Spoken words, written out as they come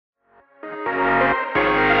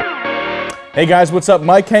Hey guys, what's up?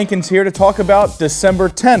 Mike Hankins here to talk about December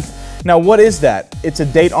 10th. Now, what is that? It's a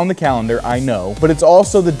date on the calendar, I know, but it's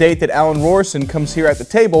also the date that Alan Rorrison comes here at the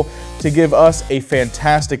table to give us a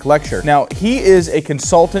fantastic lecture. Now, he is a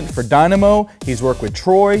consultant for Dynamo, he's worked with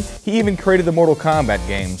Troy, he even created the Mortal Kombat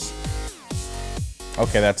games.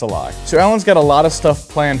 Okay, that's a lie. So Alan's got a lot of stuff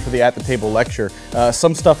planned for the At the Table lecture.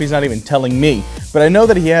 Some stuff he's not even telling me. But I know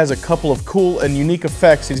that he has a couple of cool and unique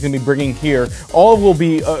effects he's going to be bringing here. All will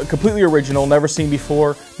be completely original, never seen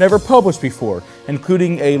before, never published before,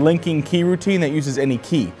 including a linking key routine that uses any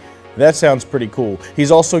key. That sounds pretty cool.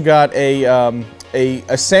 He's also got a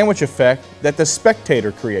sandwich effect that the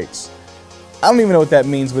spectator creates. I don't even know what that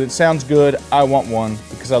means, but it sounds good. I want one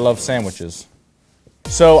because I love sandwiches.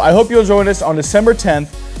 So I hope you'll join us on December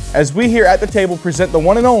 10th as we here at the table present the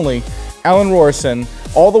one and only Alan Rorrison,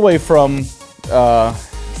 all the way from,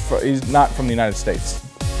 he's not from the United States.